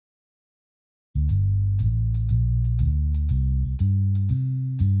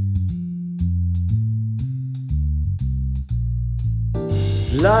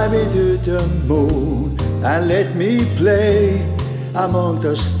Fly me to the moon and let me play among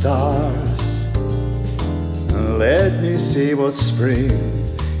the stars. Let me see what spring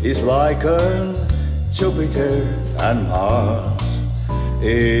is like on Jupiter and Mars.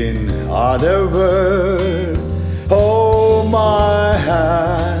 In other words, hold my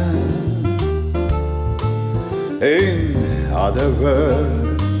hand. In other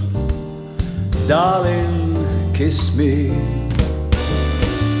words, darling, kiss me.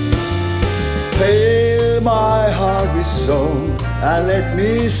 Fill my heart with song and let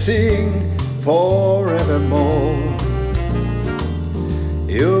me sing forevermore.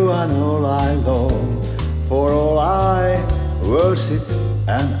 You are all I long, for all I worship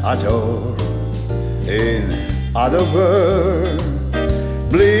and adore. In other words,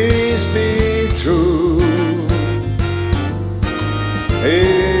 please be true.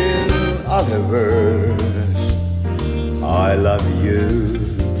 In other words, I love you.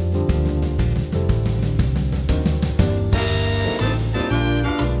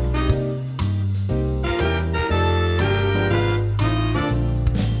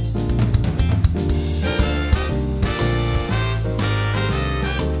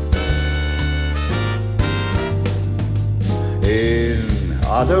 In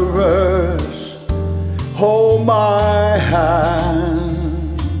other words, hold my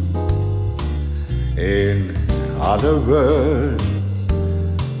hand. In other words,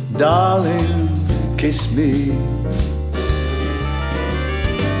 darling, kiss me.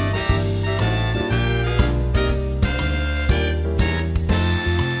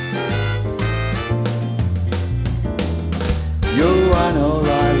 You are all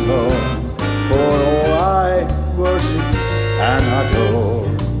I long, for all I worship and adore.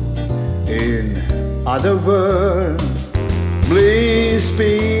 In other words, please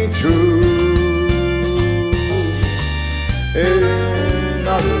be true. In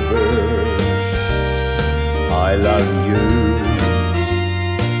other words, I love you.